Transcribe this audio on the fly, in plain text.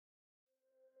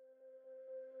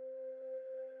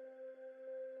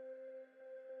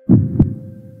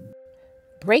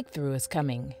Breakthrough is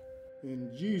coming. In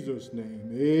Jesus' name,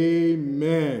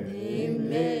 amen.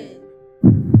 Amen.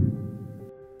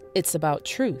 It's about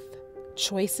truth,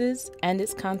 choices, and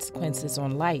its consequences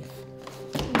on life.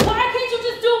 Why can't you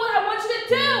just do what I want you to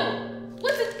do?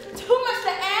 What's it too much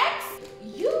to ask?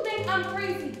 You think I'm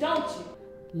crazy, don't you?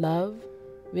 Love,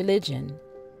 religion,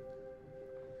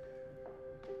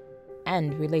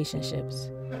 and relationships.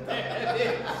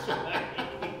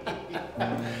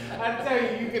 I tell you,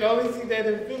 you can only see that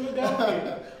in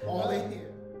Philadelphia. Only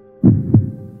here.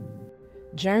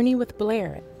 Journey with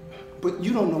Blair But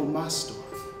you don't know my story.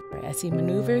 as he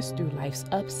maneuvers through life's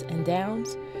ups and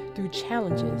downs, through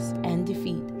challenges and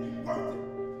defeat.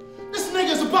 This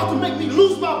nigga's about to make me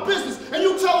lose my business, and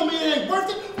you telling me it ain't worth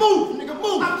it? Move, nigga,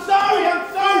 move. I'm sorry.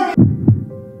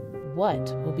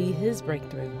 What will be his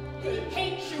breakthrough? He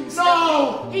hates you.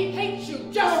 No! He hates you.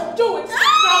 Just do it. No,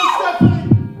 Stephanie!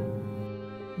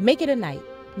 Make it a night.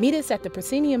 Meet us at the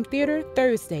Proscenium Theater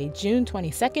Thursday, June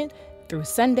 22nd through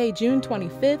Sunday, June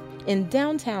 25th in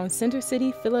downtown Center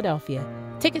City, Philadelphia.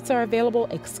 Tickets are available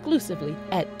exclusively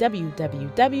at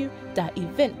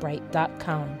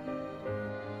www.eventbrite.com.